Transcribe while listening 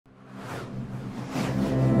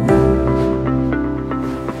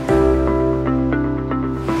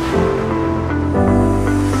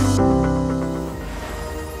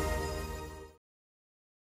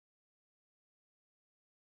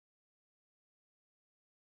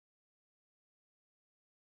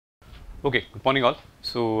Okay, good morning all.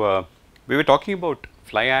 So, we were talking about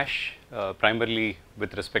fly ash primarily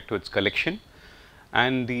with respect to its collection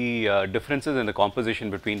and the differences in the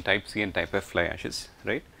composition between type C and type F fly ashes,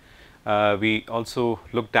 right. We also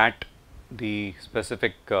looked at the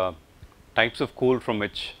specific types of coal from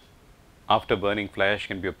which after burning fly ash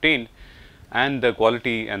can be obtained, and the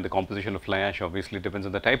quality and the composition of fly ash obviously depends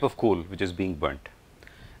on the type of coal which is being burnt.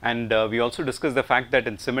 And we also discussed the fact that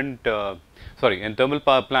in in thermal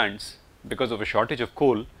power plants, because of a shortage of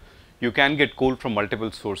coal, you can get coal from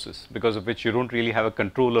multiple sources, because of which you don't really have a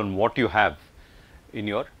control on what you have in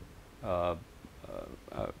your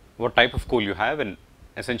what type of coal you have, and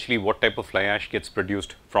essentially what type of fly ash gets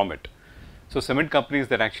produced from it. So, cement companies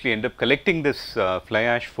that actually end up collecting this fly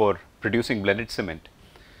ash for producing blended cement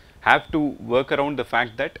have to work around the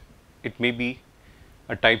fact that it may be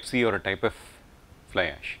a type C or a type F fly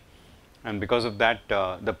ash, and because of that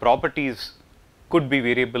the properties could be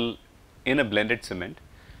variable in a blended cement.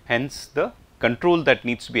 Hence, the control that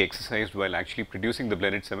needs to be exercised while actually producing the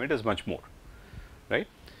blended cement is much more, right.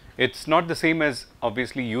 It is not the same as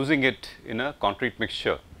obviously using it in a concrete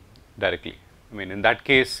mixture directly. I mean, in that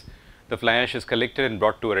case the fly ash is collected and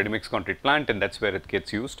brought to a ready mix concrete plant, and that is where it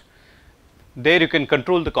gets used. There you can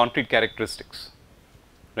control the concrete characteristics,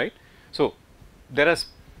 right. So, there are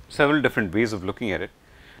several different ways of looking at it.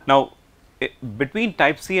 Now, between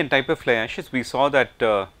type C and type F fly ashes, we saw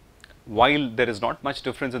that while there is not much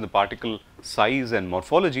difference in the particle size and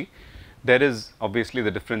morphology, there is obviously the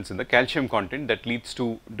difference in the calcium content that leads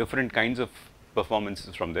to different kinds of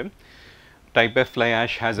performances from them. Type F fly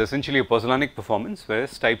ash has essentially a pozzolanic performance,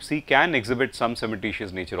 whereas type C can exhibit some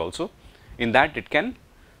cementitious nature also, in that it can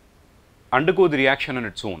undergo the reaction on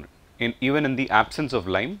its own. Even in the absence of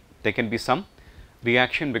lime, there can be some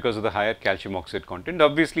reaction because of the higher calcium oxide content.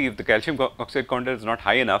 Obviously, if the calcium oxide content is not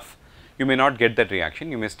high enough, you may not get that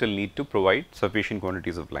reaction. You may still need to provide sufficient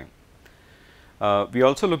quantities of lime. We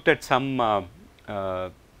also looked at some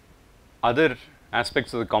other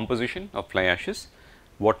aspects of the composition of fly ashes,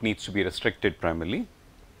 what needs to be restricted primarily,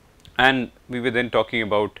 and we were then talking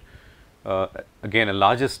about again a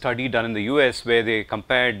larger study done in the US, where they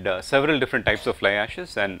compared several different types of fly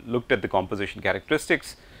ashes and looked at the composition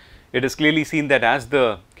characteristics. It is clearly seen that as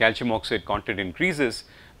the calcium oxide content increases,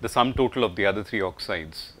 the sum total of the other three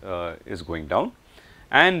oxides is going down,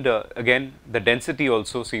 and again the density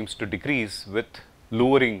also seems to decrease with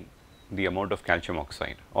lowering the amount of calcium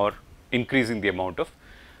oxide or increasing the amount of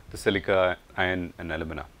the silica, iron and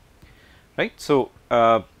alumina, right. So,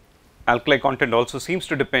 alkali content also seems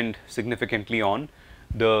to depend significantly on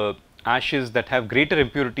the ashes that have greater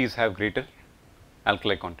impurities, have greater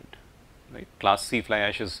alkali content, right. Class C fly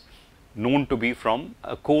ash is known to be from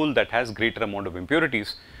a coal that has greater amount of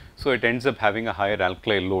impurities. So, it ends up having a higher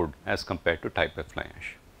alkali load as compared to type F fly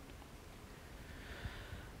ash.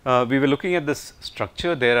 We were looking at this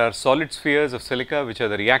structure. There are solid spheres of silica which are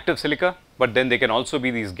the reactive silica, but then there can also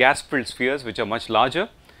be these gas filled spheres which are much larger,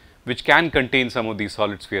 which can contain some of these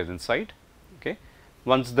solid spheres inside. Okay.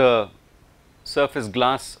 Once the surface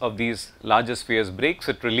glass of these larger spheres breaks,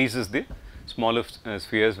 it releases the smaller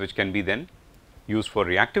spheres which can be then used for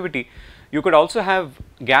reactivity. You could also have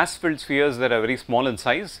gas filled spheres that are very small in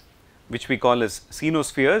size, which we call as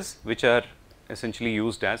cenospheres, which are essentially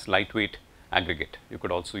used as lightweight aggregate. You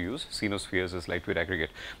could also use cenospheres as lightweight aggregate,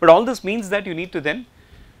 but all this means that you need to then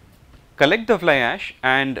collect the fly ash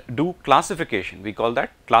and do classification. We call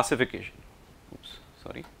that classification. Oops,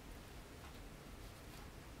 sorry.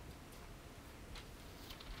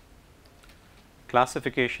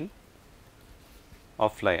 Classification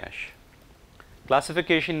of fly ash.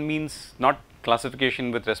 Classification means not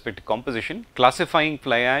classification with respect to composition. Classifying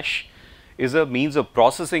fly ash is a means of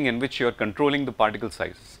processing in which you are controlling the particle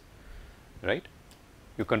sizes, right.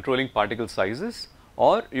 You are controlling particle sizes,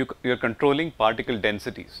 or you are controlling particle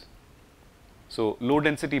densities. So, low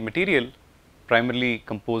density material primarily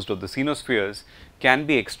composed of the cenospheres can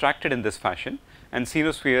be extracted in this fashion, and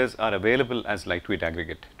cenospheres are available as lightweight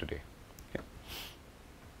aggregate today. Okay.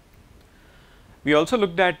 We also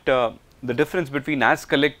looked at the difference between as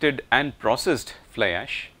collected and processed fly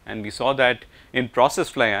ash, and we saw that in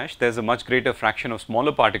processed fly ash there is a much greater fraction of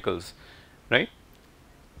smaller particles, right,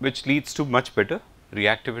 which leads to much better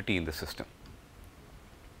reactivity in the system.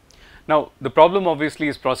 Now, the problem obviously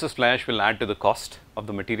is processed fly ash will add to the cost of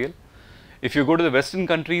the material. If you go to the western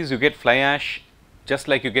countries, you get fly ash just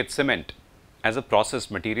like you get cement as a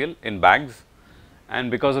processed material in bags,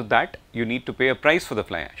 and because of that you need to pay a price for the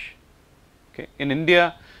fly ash. Okay. In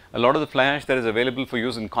India, a lot of the fly ash that is available for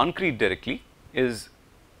use in concrete directly is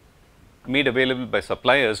made available by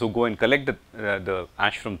suppliers who go and collect the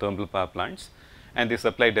ash from thermal power plants and they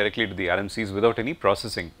supply directly to the RMCs without any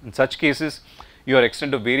processing. In such cases, your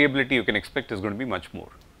extent of variability you can expect is going to be much more,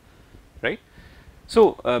 right.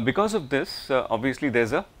 So, because of this, obviously there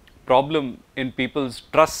is a problem in people's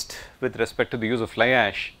trust with respect to the use of fly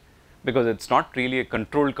ash, because it is not really a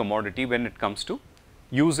controlled commodity when it comes to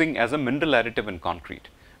using as a mineral additive in concrete.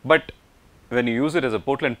 But when you use it as a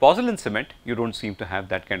Portland pozzolan cement, you do not seem to have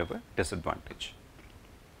that kind of a disadvantage.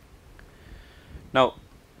 Now,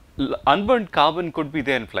 unburned carbon could be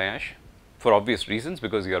there in fly ash for obvious reasons,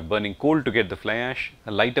 because you are burning coal to get the fly ash.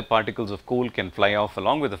 Lighter particles of coal can fly off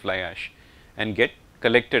along with the fly ash and get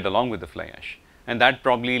collected along with the fly ash, and that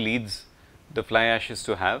probably leads the fly ashes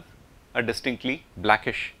to have a distinctly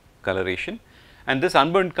blackish coloration, and this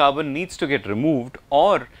unburned carbon needs to get removed,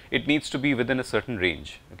 or it needs to be within a certain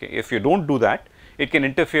range. Okay. If you do not do that, it can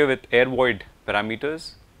interfere with air void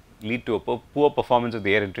parameters, lead to a poor performance of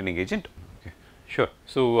the air entraining agent. Okay. Sure.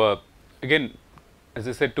 So, again, as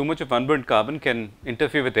I said, too much of unburned carbon can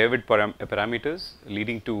interfere with air void parameters,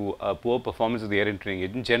 leading to a poor performance of the air entraining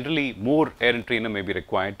agent. Generally, more air entrainer may be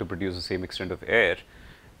required to produce the same extent of air.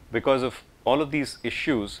 Because of all of these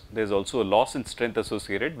issues, there is also a loss in strength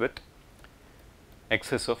associated with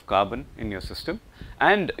excess of carbon in your system,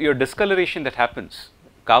 and your discoloration that happens.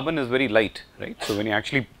 Carbon is very light, right. So, when you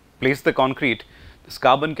actually place the concrete, this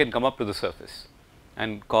carbon can come up to the surface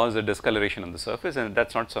and cause a discoloration on the surface, and that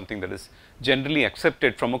is not something that is generally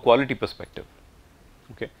accepted from a quality perspective.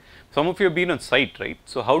 Okay. Some of you have been on site, right.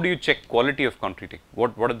 So, how do you check quality of concreting?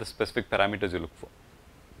 What are the specific parameters you look for?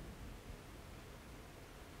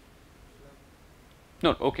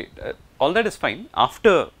 No, okay, all that is fine.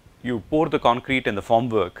 After you pour the concrete and the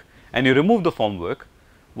formwork and you remove the formwork,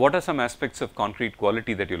 what are some aspects of concrete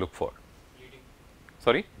quality that you look for? Bleeding.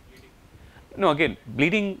 Sorry? Bleeding. No, again,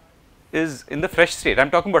 bleeding is in the fresh state. I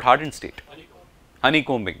am talking about hardened state.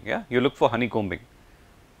 Honeycombing, yeah, you look for honeycombing.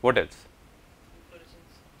 What else?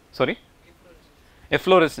 Efflorescence. Sorry? Efflorescence.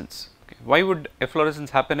 Efflorescence. Okay. Why would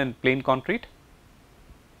efflorescence happen in plain concrete?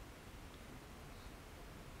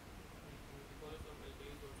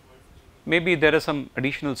 Maybe there are some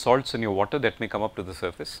additional salts in your water that may come up to the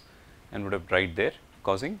surface and would have dried there,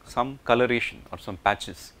 causing some coloration or some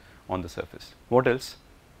patches on the surface. What else?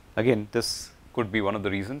 Again, this could be one of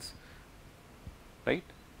the reasons, right.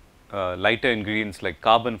 Lighter ingredients like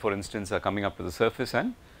carbon, for instance, are coming up to the surface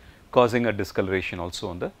and causing a discoloration also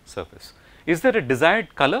on the surface. Is there a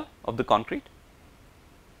desired color of the concrete?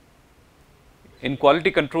 In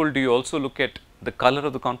quality control, do you also look at the color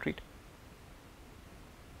of the concrete?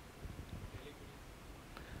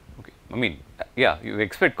 Okay. I mean, yeah, you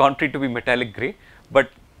expect concrete to be metallic grey, but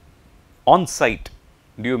on site,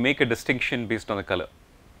 do you make a distinction based on the color?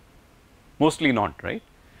 Mostly not, right.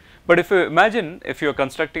 But if you imagine, if you are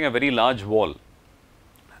constructing a very large wall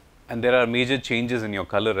and there are major changes in your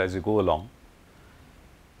color as you go along,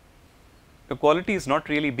 your quality is not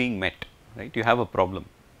really being met, right. You have a problem,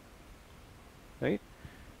 right.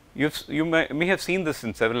 You may have seen this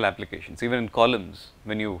in several applications, even in columns.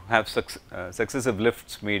 When you have successive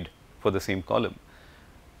lifts made for the same column,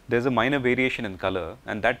 there is a minor variation in color,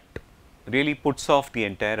 and that really puts off the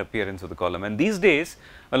entire appearance of the column. And these days,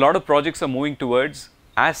 a lot of projects are moving towards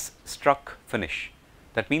as struck finish.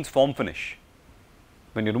 That means form finish.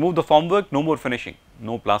 When you remove the formwork, no more finishing,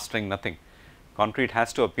 no plastering, nothing. Concrete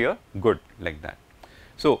has to appear good like that.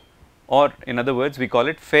 So, or in other words, we call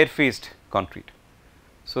it fair faced concrete.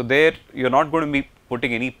 So, there you are not going to be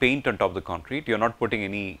putting any paint on top of the concrete, you are not putting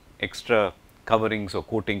any extra coverings or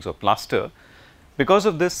coatings or plaster. Because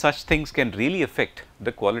of this, such things can really affect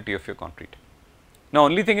the quality of your concrete. Now,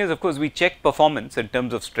 only thing is, of course, we check performance in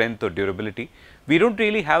terms of strength or durability. We do not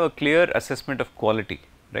really have a clear assessment of quality,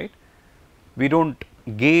 right. We do not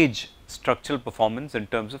gauge structural performance in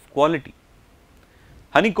terms of quality.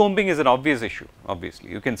 Honeycombing is an obvious issue,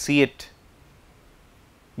 obviously, you can see it,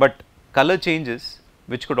 but color changes,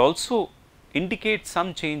 which could also indicate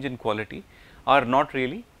some change in quality, are not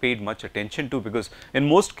really paid much attention to, because in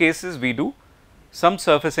most cases we do some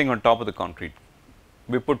surfacing on top of the concrete,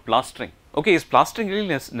 we put plastering. Okay, is plastering really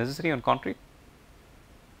necessary on concrete?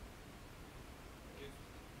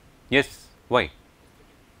 Yes, why?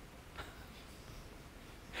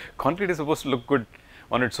 Concrete is supposed to look good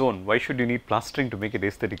on its own, why should you need plastering to make it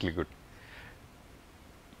aesthetically good?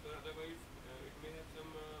 Otherwise, it may have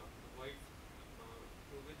some voids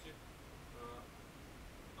through which external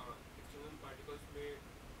particles may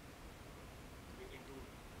intrude.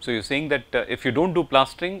 So, you are saying that if you do not do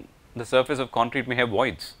plastering, the surface of concrete may have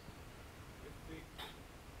voids.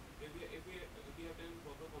 If we have done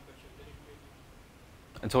proper compaction, then it may be.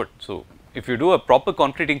 And so if you do a proper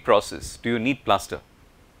concreting process, do you need plaster?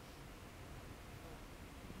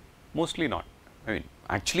 Mostly not. I mean,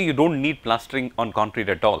 actually you don't need plastering on concrete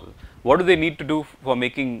at all. What do they need to do for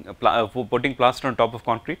making for putting plaster on top of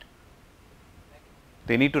concrete?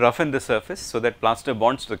 They need to roughen the surface so that plaster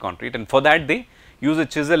bonds to the concrete, and for that they use a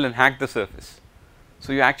chisel and hack the surface.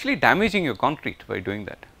 So, you are actually damaging your concrete by doing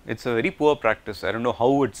that. It is a very poor practice. I do not know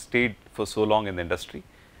how it stayed for so long in the industry.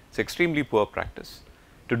 It is extremely poor practice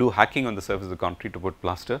to do hacking on the surface of the concrete to put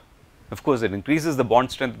plaster. Of course, it increases the bond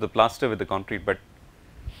strength of the plaster with the concrete, but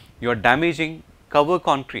you are damaging cover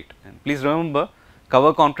concrete. And please remember,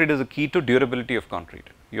 cover concrete is a key to durability of concrete.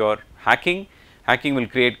 Your hacking will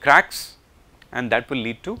create cracks, and that will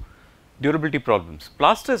lead to durability problems.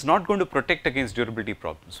 Plaster is not going to protect against durability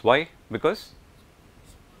problems. Why? Because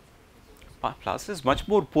plaster is much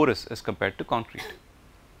more porous as compared to concrete.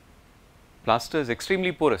 Plaster is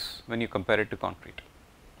extremely porous when you compare it to concrete,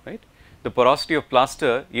 right. The porosity of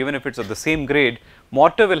plaster, even if it is of the same grade,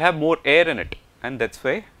 mortar will have more air in it, and that is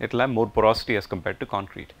why it will have more porosity as compared to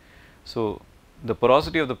concrete. So, the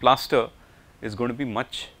porosity of the plaster is going to be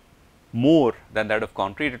much more than that of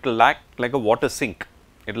concrete. It will act like a water sink.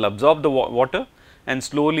 It will absorb the water, and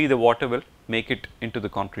slowly the water will make it into the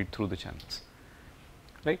concrete through the channels,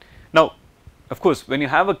 right. Now, of course, when you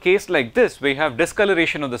have a case like this where you have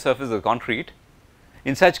discoloration of the surface of the concrete,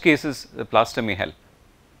 in such cases the plaster may help,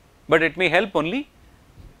 but it may help only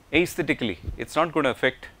aesthetically. It is not going to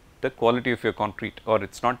affect the quality of your concrete, or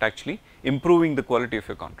it is not actually improving the quality of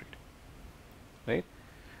your concrete, right.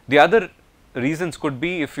 The other reasons could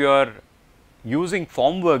be if you are using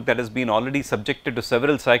formwork that has been already subjected to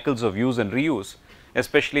several cycles of use and reuse,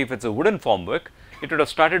 especially if it is a wooden formwork, it would have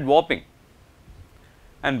started warping,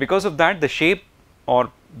 and because of that the shape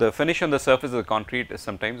or the finish on the surface of the concrete is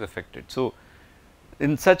sometimes affected. So,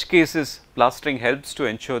 in such cases plastering helps to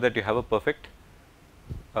ensure that you have a perfect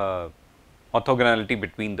orthogonality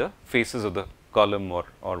between the faces of the column or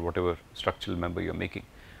whatever structural member you are making,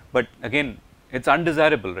 but again it is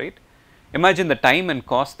undesirable, right. Imagine the time and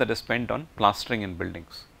cost that is spent on plastering in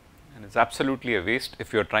buildings, and it is absolutely a waste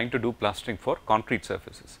if you are trying to do plastering for concrete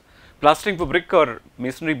surfaces. Plastering for brick or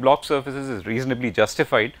masonry block surfaces is reasonably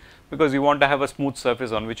justified because you want to have a smooth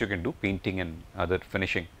surface on which you can do painting and other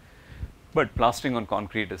finishing, but plastering on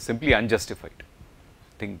concrete is simply unjustified.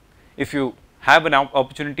 I think if you have an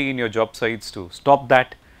opportunity in your job sites to stop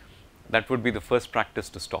that, that would be the first practice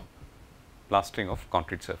to stop plastering of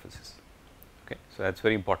concrete surfaces. Okay. So, that is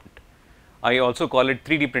very important. I also call it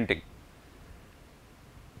 3D printing,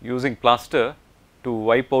 using plaster to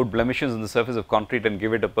wipe out blemishes on the surface of concrete and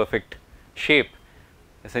give it a perfect shape.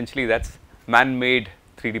 Essentially that is man-made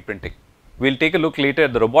 3D printing. We will take a look later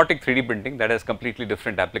at the robotic 3D printing that has completely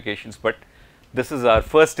different applications, but this is our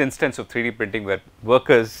first instance of 3D printing where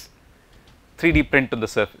workers 3D print on the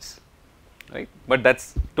surface, right, but that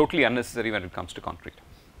is totally unnecessary when it comes to concrete,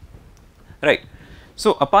 right.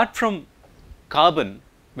 So, apart from carbon,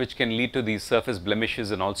 which can lead to these surface blemishes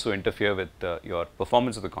and also interfere with your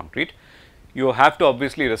performance of the concrete, you have to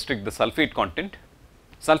obviously restrict the sulphate content.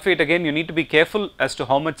 Sulphate, again you need to be careful as to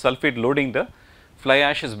how much sulphate loading the fly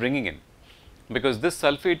ash is bringing in, because this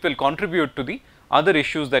sulphate will contribute to the other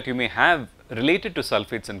issues that you may have related to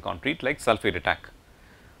sulphates in concrete, like sulphate attack.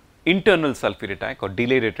 Internal sulphate attack or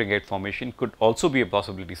delayed retrograde formation could also be a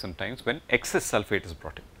possibility sometimes when excess sulphate is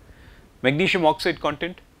brought in. Magnesium oxide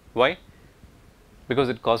content, why? Because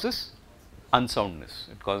it causes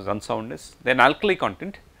unsoundness, Then alkali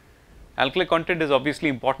content. Alkali content is obviously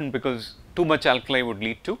important because too much alkali would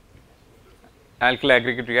lead to alkali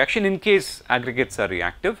aggregate reaction in case aggregates are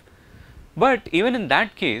reactive. But even in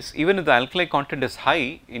that case, even if the alkali content is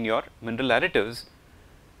high in your mineral additives,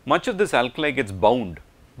 much of this alkali gets bound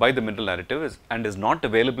by the mineral additive and is not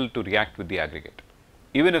available to react with the aggregate.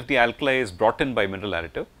 Even if the alkali is brought in by mineral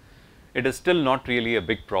additive, it is still not really a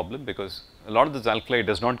big problem because a lot of this alkali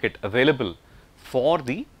does not get available for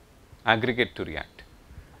the aggregate to react.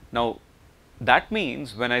 Now, that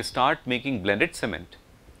means when I start making blended cement,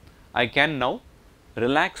 I can now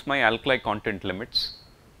relax my alkali content limits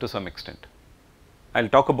to some extent. I will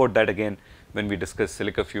talk about that again when we discuss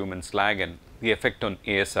silica fume and slag and the effect on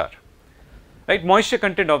ASR. Right, moisture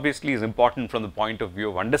content obviously is important from the point of view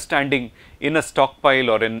of understanding in a stockpile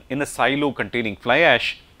or in a silo containing fly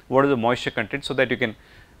ash, what is the moisture content, so that you can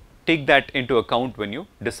take that into account when you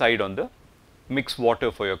decide on the mix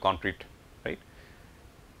water for your concrete, right.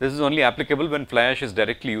 This is only applicable when fly ash is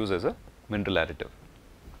directly used as a mineral additive.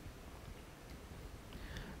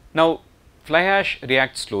 Now, fly ash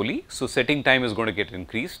reacts slowly, so setting time is going to get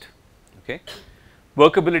increased, okay.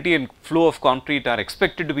 Workability and flow of concrete are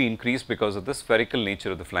expected to be increased because of the spherical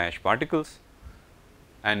nature of the fly ash particles,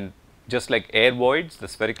 and just like air voids, the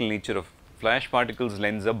spherical nature of fly ash particles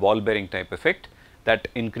lends a ball bearing type effect that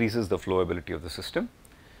increases the flowability of the system.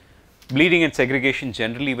 Bleeding and segregation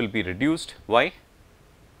generally will be reduced. Why?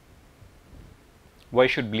 Why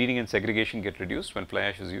should bleeding and segregation get reduced when fly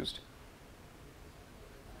ash is used?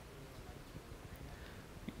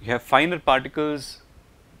 You have finer particles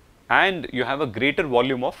and you have a greater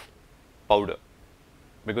volume of powder,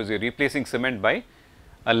 because you are replacing cement by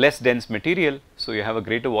a less dense material. So, you have a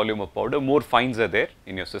greater volume of powder, more fines are there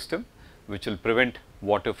in your system, which will prevent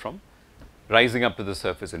water from rising up to the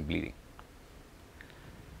surface and bleeding.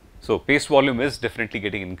 So, paste volume is definitely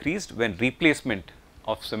getting increased when replacement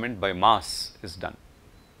of cement by mass is done.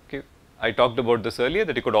 Okay. I talked about this earlier,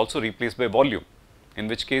 that you could also replace by volume, in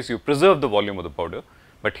which case you preserve the volume of the powder,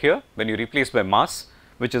 but here when you replace by mass,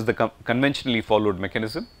 which is the conventionally followed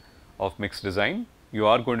mechanism of mixed design, you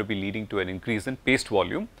are going to be leading to an increase in paste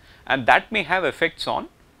volume, and that may have effects on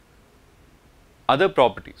other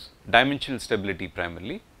properties, dimensional stability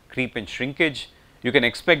primarily, creep and shrinkage. You can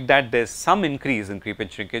expect that there is some increase in creep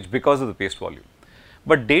and shrinkage because of the paste volume,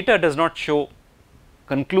 but data does not show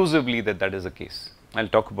conclusively that that is the case. I will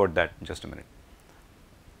talk about that in just a minute.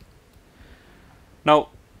 Now,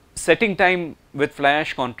 setting time with fly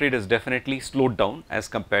ash concrete is definitely slowed down as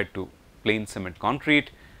compared to plain cement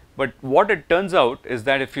concrete, but what it turns out is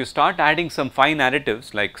that if you start adding some fine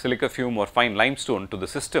additives like silica fume or fine limestone to the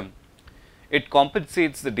system, it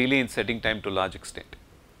compensates the delay in setting time to a large extent.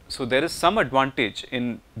 So, there is some advantage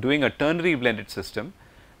in doing a ternary blended system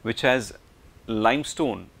which has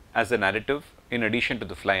limestone as an additive in addition to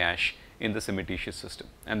the fly ash in the cementitious system,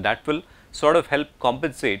 and that will sort of help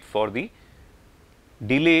compensate for the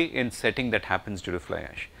delay in setting that happens due to fly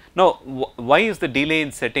ash. Now, why is the delay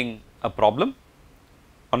in setting a problem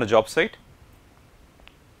on a job site?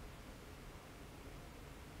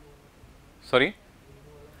 Sorry?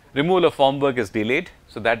 Removal of formwork is delayed,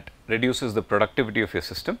 so that reduces the productivity of your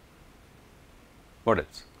system. What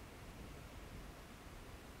else?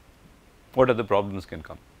 What other problems can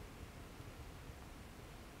come?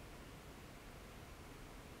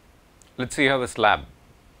 Let us say you have a slab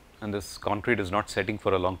and this concrete is not setting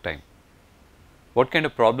for a long time. What kind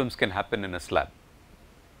of problems can happen in a slab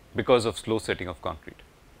because of slow setting of concrete?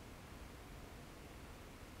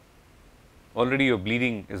 Already your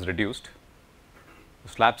bleeding is reduced, the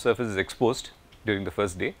slab surface is exposed during the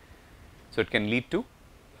first day, so it can lead to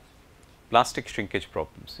plastic shrinkage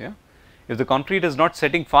problems. Yeah? If the concrete is not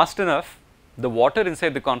setting fast enough, the water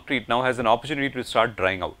inside the concrete now has an opportunity to start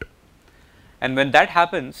drying out. And when that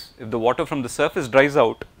happens, if the water from the surface dries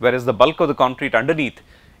out, whereas the bulk of the concrete underneath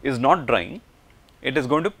is not drying, it is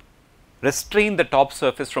going to restrain the top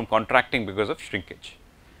surface from contracting because of shrinkage,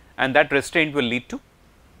 and that restraint will lead to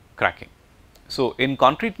cracking. So, in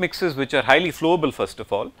concrete mixes which are highly flowable first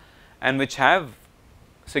of all and which have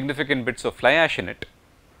significant bits of fly ash in it,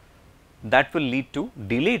 that will lead to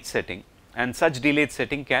delayed setting, and such delayed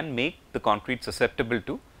setting can make the concrete susceptible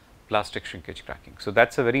to plastic shrinkage cracking. So,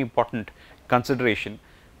 that is a very important consideration.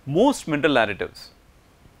 Most mineral additives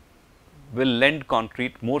will lend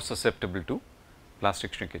concrete more susceptible to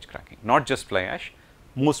plastic shrinkage cracking, not just fly ash,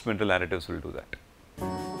 most mineral additives will do that.